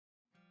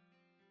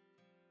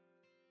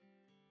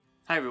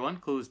Hi everyone,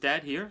 Clueless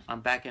Dad here.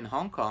 I'm back in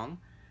Hong Kong,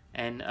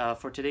 and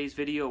for today's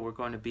video we're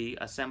going to be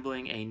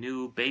assembling a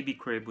new baby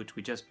crib which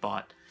we just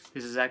bought.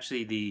 This is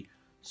actually the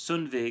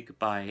SUNDVIK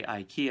by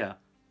IKEA.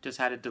 Just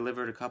had it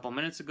delivered a couple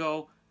minutes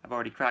ago. I've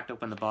already cracked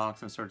open the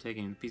box and started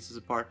taking the pieces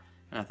apart,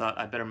 and I thought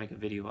I'd better make a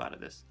video out of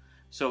this.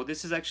 So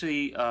this is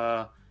actually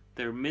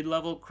their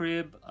mid-level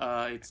crib.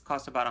 It's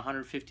cost about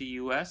 150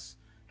 US,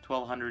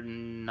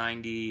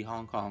 1290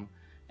 Hong Kong,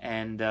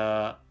 and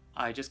I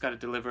just got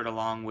it delivered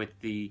along with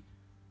the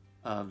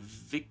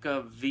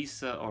Visa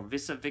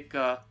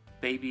Vika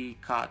baby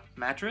cot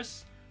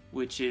mattress,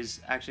 which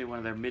is actually one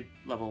of their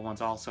mid-level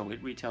ones also.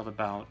 It retailed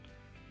about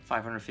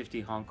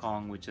 550 Hong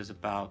Kong, which is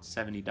about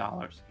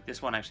 $70.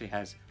 This one actually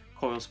has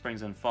coil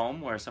springs and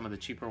foam, where some of the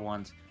cheaper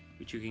ones,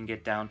 which you can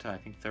get down to I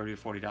think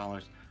 $30 or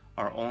 $40,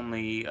 are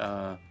only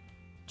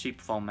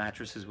cheap foam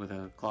mattresses with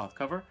a cloth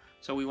cover.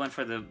 So we went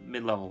for the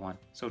mid-level one.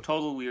 So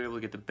total we were able to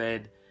get the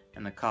bed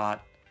and the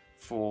cot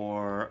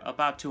for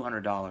about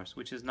 $200,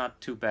 which is not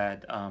too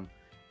bad.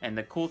 And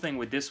the cool thing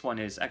with this one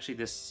is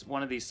actually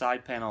one of these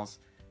side panels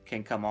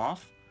can come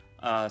off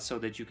so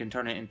that you can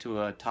turn it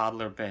into a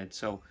toddler bed.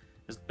 So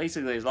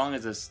basically, as long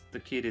as the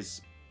kid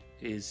is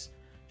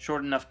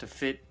short enough to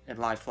fit and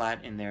lie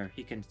flat in there,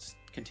 he can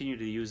continue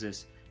to use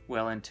this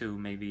well into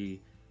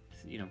maybe,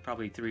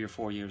 probably 3 or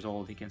 4 years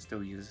old. He can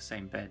still use the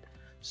same bed.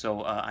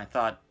 So I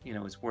thought,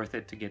 it's worth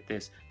it to get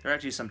this. There are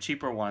actually some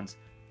cheaper ones.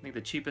 I think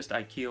the cheapest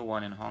IKEA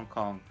one in Hong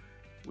Kong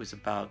was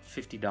about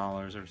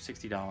 $50 or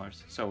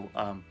 $60. So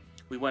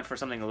we went for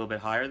something a little bit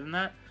higher than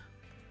that.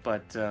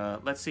 But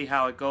let's see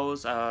how it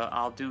goes.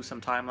 I'll do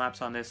some time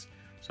lapse on this,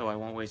 so I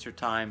won't waste your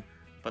time.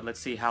 But let's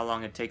see how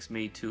long it takes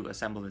me to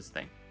assemble this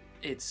thing.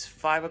 It's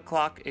 5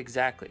 o'clock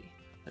exactly.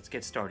 Let's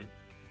get started.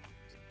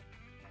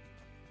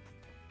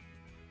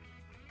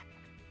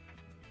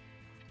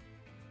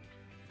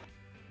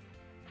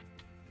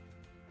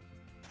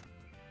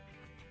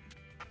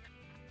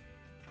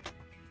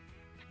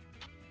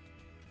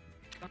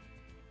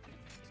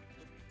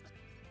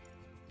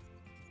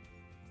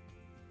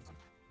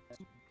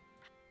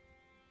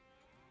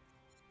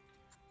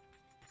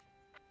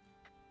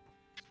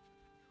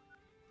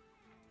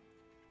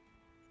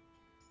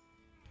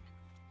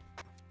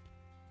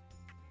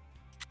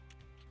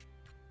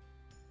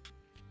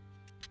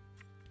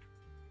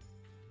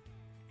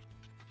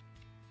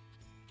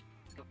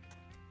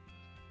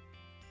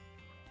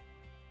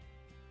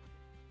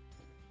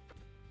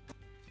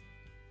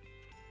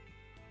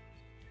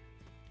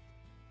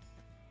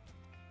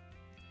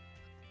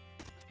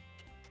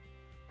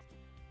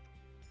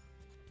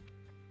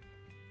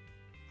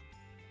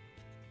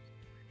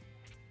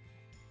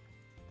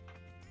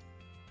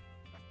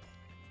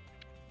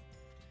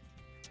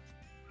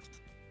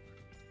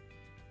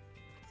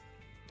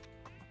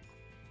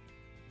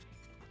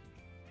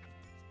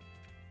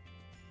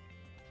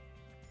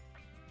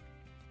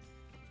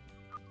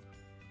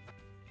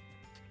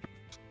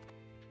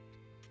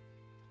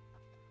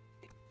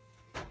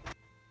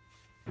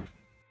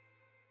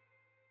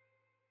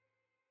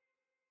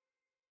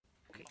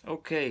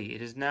 Okay,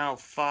 it is now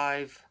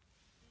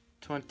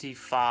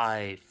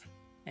 5:25,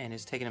 and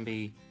it's taken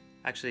me,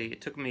 actually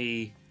it took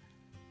me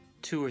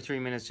 2 or 3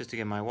 minutes just to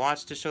get my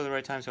watch to show the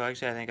right time, so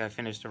actually I think I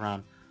finished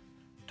around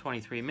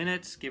 23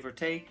 minutes, give or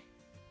take,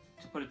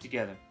 to put it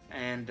together.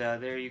 And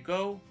there you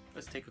go.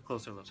 Let's take a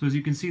closer look. So as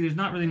you can see, there's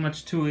not really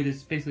much to it.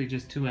 It's basically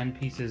just 2 end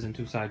pieces and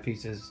 2 side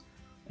pieces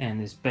and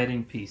this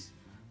bedding piece.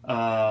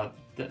 The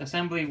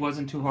assembly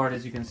wasn't too hard.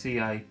 As you can see,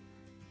 I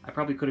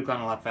probably could have gone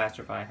a lot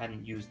faster if I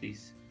hadn't used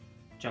these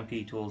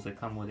junky tools that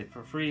come with it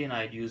for free, and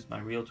I had used my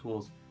real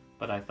tools,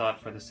 but I thought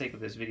for the sake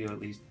of this video at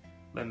least,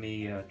 let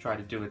me try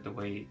to do it the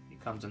way it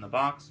comes in the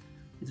box.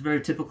 It's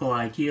very typical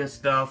IKEA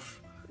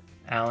stuff.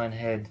 Allen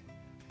head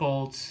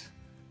bolts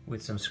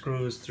with some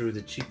screws through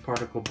the cheap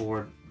particle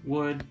board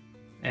wood,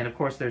 and of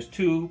course there's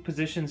 2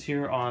 positions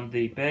here on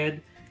the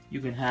bed.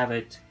 You can have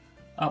it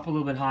up a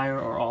little bit higher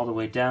or all the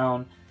way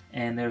down,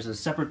 and there's a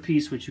separate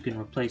piece which you can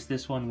replace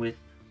this one with,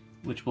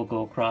 which will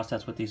go across.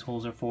 That's what these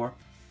holes are for.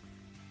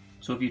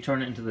 So if you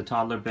turn it into the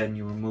toddler bed and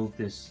you remove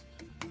this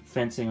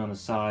fencing on the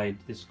side,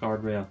 this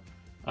guardrail,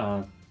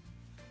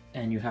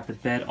 and you have the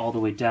bed all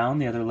the way down,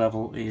 the other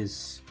level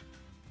is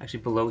actually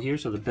below here,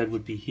 so the bed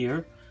would be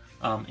here.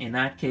 In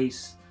that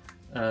case,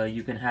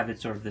 you can have it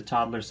sort of the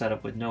toddler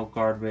setup with no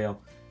guardrail,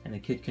 and the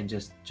kid can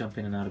just jump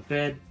in and out of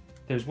bed.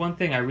 There's one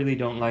thing I really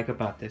don't like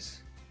about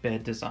this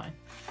bed design.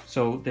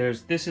 So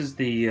this is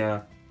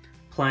the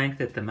plank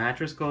that the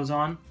mattress goes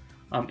on.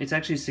 It's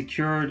actually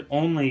secured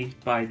only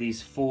by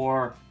these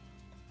 4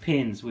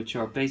 pins, which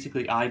are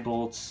basically eye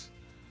bolts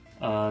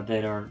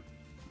that are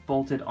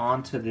bolted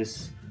onto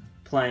this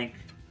plank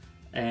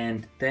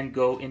and then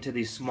go into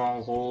these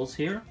small holes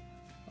here.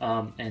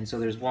 And so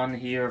there's one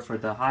here for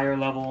the higher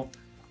level,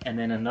 and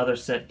then another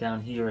set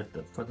down here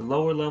for the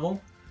lower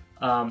level.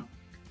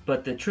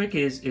 But the trick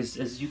is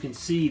as you can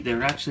see,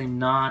 they're actually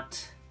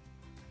not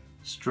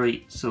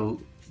straight. So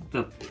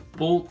the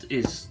bolt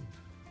is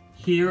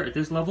here at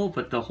this level,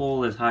 but the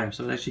hole is higher.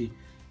 So actually,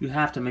 you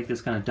have to make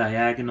this kind of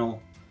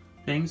diagonal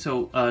thing.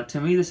 So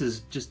to me, this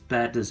is just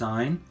bad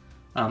design,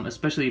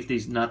 especially if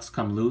these nuts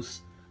come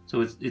loose.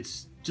 So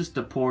it's just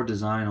a poor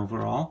design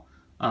overall.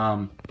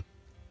 I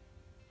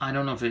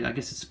don't know if I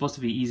guess it's supposed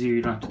to be easier.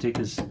 You don't have to take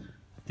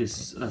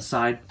this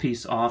side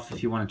piece off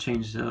if you want to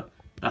change the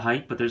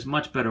height, but there's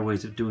much better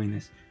ways of doing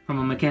this. From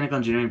a mechanical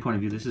engineering point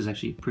of view, this is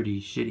actually pretty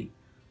shitty.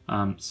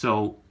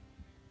 So,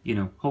 you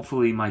know,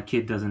 hopefully my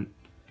kid doesn't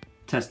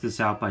test this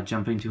out by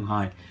jumping too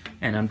high.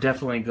 And I'm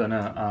definitely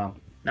gonna,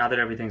 now that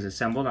everything's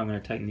assembled, I'm gonna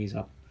tighten these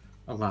up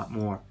a lot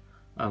more,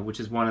 which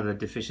is one of the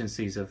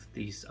deficiencies of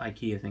these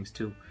IKEA things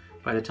too.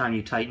 By the time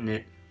you tighten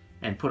it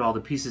and put all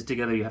the pieces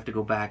together, you have to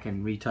go back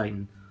and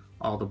retighten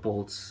all the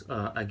bolts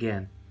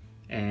again.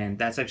 And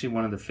that's actually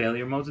one of the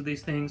failure modes of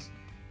these things,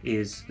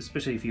 is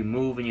especially if you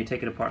move and you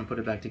take it apart and put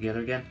it back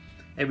together again,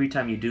 every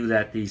time you do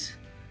that, these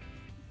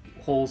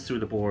holes through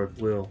the board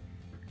will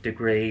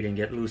degrade and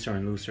get looser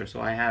and looser.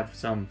 So I have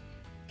some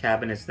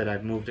cabinets that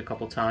I've moved a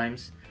couple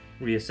times,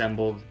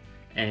 reassembled,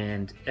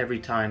 and every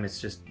time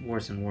it's just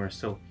worse and worse.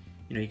 So,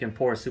 you know, you can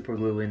pour super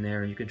glue in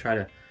there and you can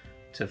try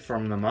to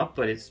firm them up,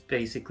 but it's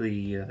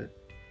basically a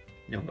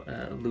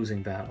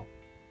losing battle.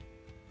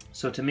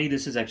 So to me,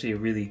 this is actually a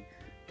really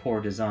poor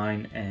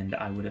design, and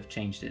I would have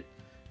changed it.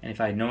 And if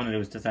I had known that it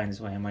was designed this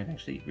way, I might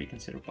actually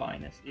reconsider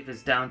buying this. If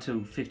it's down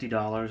to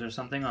 $50 or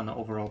something on the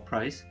overall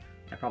price,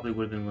 I probably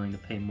would have been willing to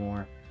pay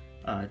more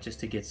just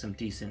to get some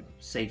decent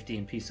safety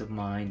and peace of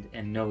mind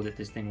and know that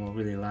this thing will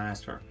really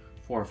last for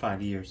 4 or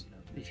 5 years.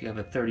 If you have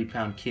a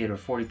 30-pound kid or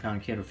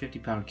 40-pound kid or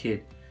 50-pound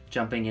kid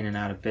jumping in and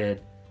out of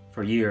bed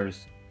for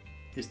years,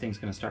 this thing's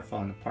going to start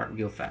falling apart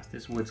real fast.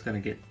 This wood's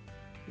going to get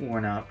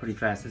worn out pretty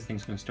fast. This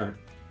thing's going to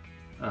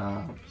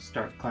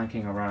start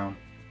clanking around.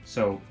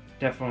 So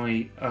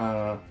definitely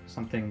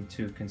something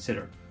to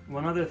consider.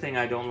 One other thing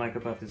I don't like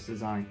about this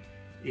design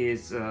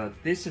is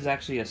this is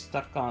actually a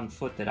stuck-on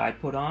foot that I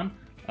put on.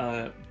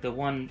 The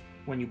one,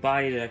 when you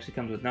buy it, it actually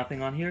comes with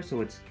nothing on here,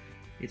 so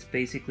it's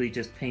basically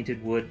just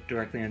painted wood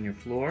directly on your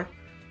floor,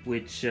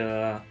 which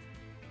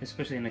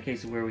especially in the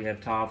case of where we have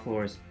tile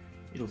floors,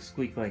 it'll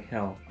squeak like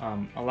hell.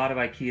 A lot of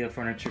IKEA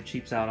furniture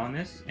cheaps out on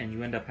this, and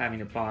you end up having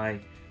to buy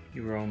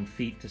your own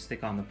feet to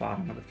stick on the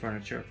bottom of the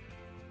furniture.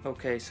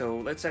 Okay, so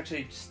let's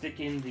actually stick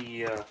in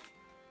the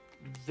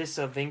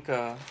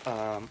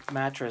Vinca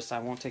mattress. I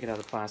won't take it out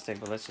of the plastic,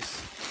 but let's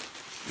just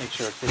make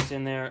sure it fits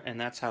in there, and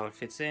that's how it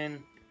fits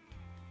in.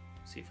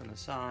 See from the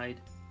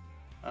side.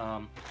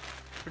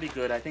 Pretty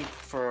good. I think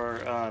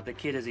for the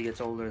kid as he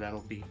gets older,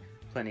 that'll be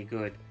plenty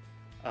good.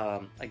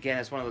 Again,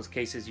 it's one of those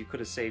cases you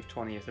could have saved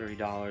 $20 or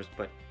 $30,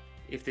 but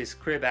if this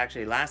crib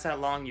actually lasts that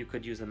long, you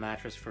could use the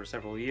mattress for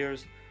several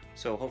years.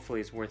 So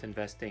hopefully it's worth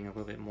investing a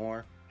little bit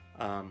more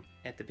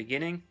at the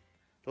beginning.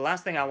 The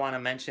last thing I want to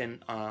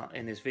mention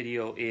in this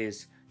video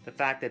is the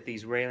fact that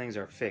these railings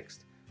are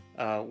fixed.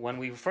 When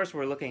we first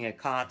were looking at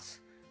cots,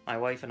 my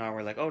wife and I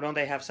were like, oh, don't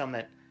they have some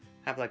that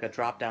have like a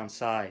drop down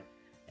side?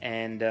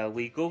 And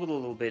we Googled a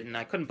little bit, and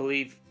I couldn't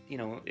believe, you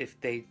know, if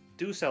they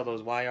do sell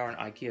those, why aren't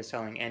IKEA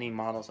selling any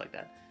models like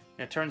that?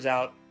 And it turns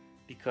out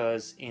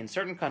because in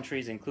certain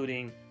countries,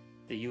 including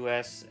the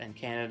US and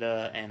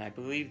Canada and I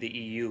believe the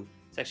EU,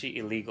 it's actually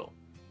illegal.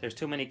 There's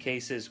too many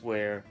cases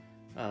where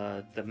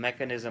the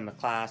mechanism, the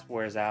clasp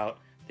wears out,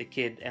 the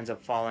kid ends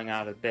up falling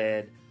out of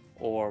bed,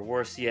 or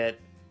worse yet,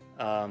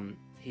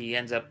 he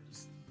ends up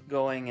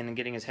going and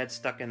getting his head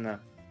stuck in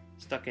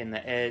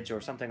the edge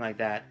or something like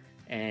that.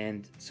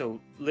 And so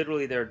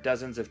literally there are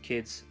dozens of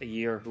kids a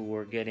year who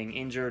were getting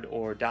injured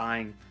or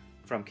dying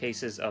from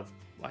cases of,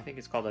 I think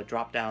it's called a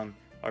drop down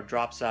or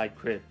drop side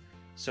crib.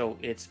 So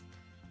it's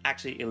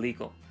actually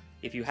illegal.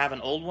 If you have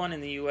an old one in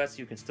the US,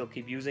 you can still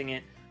keep using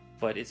it,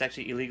 but it's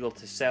actually illegal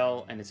to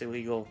sell and it's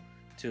illegal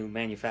to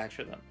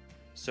manufacture them.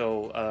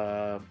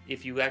 So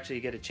if you actually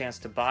get a chance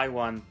to buy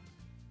one,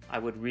 I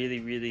would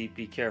really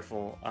be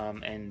careful.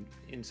 And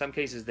in some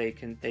cases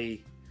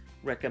they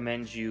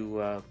recommend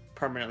you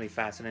permanently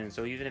fasten it in.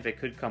 So even if it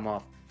could come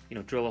off, you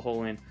know, drill a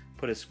hole in,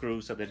 put a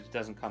screw so that it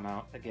doesn't come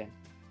out again.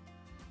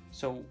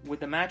 So with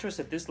the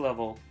mattress at this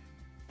level,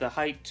 the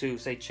height to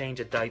say change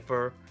a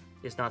diaper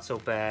is not so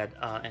bad,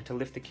 and to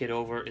lift the kid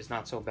over is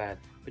not so bad.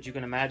 But you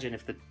can imagine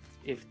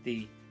if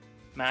the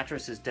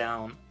mattress is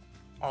down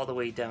all the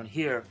way down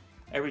here,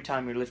 every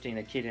time you're lifting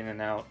the kid in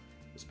and out,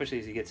 especially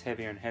as he gets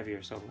heavier and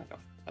heavier, so like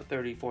a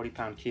 30-40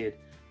 pound kid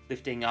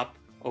lifting up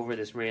over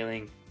this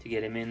railing to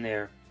get him in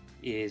there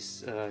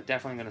is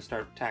definitely going to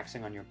start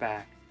taxing on your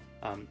back.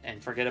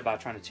 And forget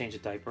about trying to change a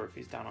diaper if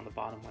he's down on the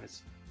bottom when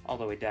it's all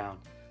the way down.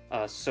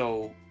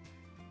 So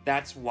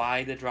that's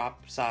why the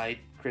drop side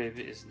crib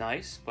is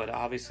nice, but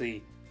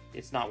obviously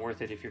it's not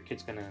worth it if your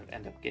kid's going to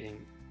end up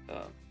getting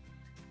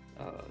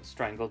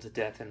strangled to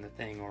death in the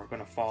thing, or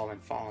going to fall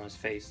on his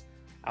face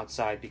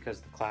outside because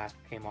the clasp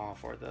came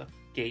off or the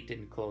gate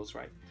didn't close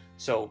right.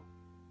 So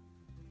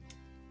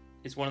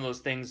it's one of those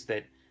things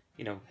that,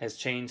 you know, has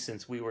changed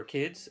since we were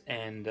kids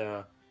and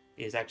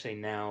is actually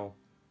now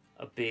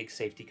a big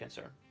safety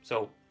concern.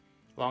 So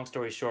long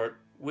story short,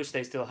 wish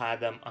they still had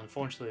them.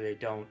 Unfortunately they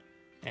don't,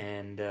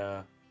 and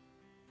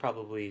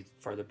probably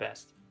for the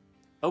best.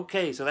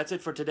 Okay, so that's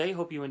it for today.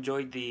 Hope you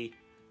enjoyed the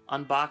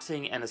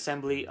unboxing and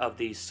assembly of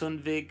the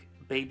SUNDVIK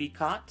baby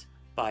cot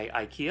by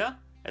IKEA,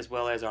 as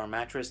well as our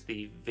mattress,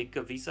 the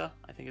Vinca Visa,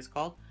 I think it's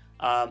called.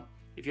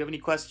 If you have any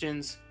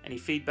questions, any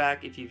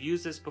feedback, if you've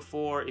used this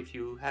before, if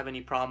you have any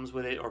problems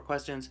with it or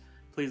questions,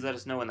 please let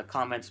us know in the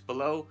comments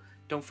below.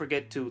 Don't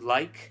forget to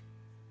like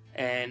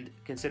and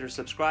consider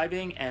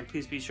subscribing, and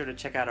please be sure to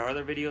check out our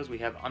other videos. We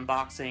have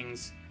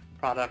unboxings,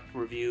 product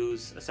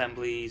reviews,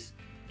 assemblies,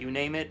 you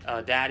name it,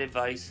 dad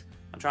advice.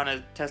 I'm trying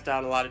to test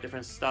out a lot of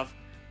different stuff.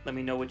 Let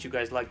me know what you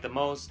guys like the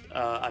most.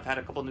 I've had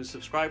a couple new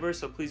subscribers,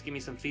 so please give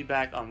me some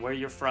feedback on where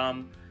you're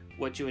from,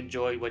 what you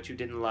enjoyed, what you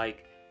didn't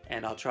like,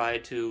 and I'll try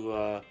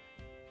to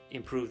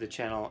improve the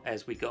channel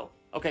as we go.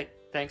 Okay,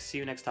 thanks. See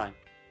you next time.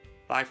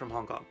 Bye from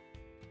Hong Kong.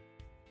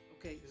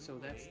 Okay, so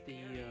that's the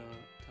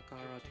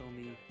Takara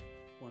Tomy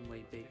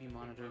one-way baby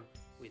monitor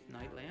with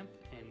night lamp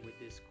and with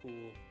this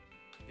cool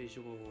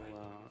visual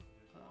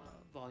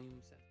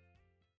volume set.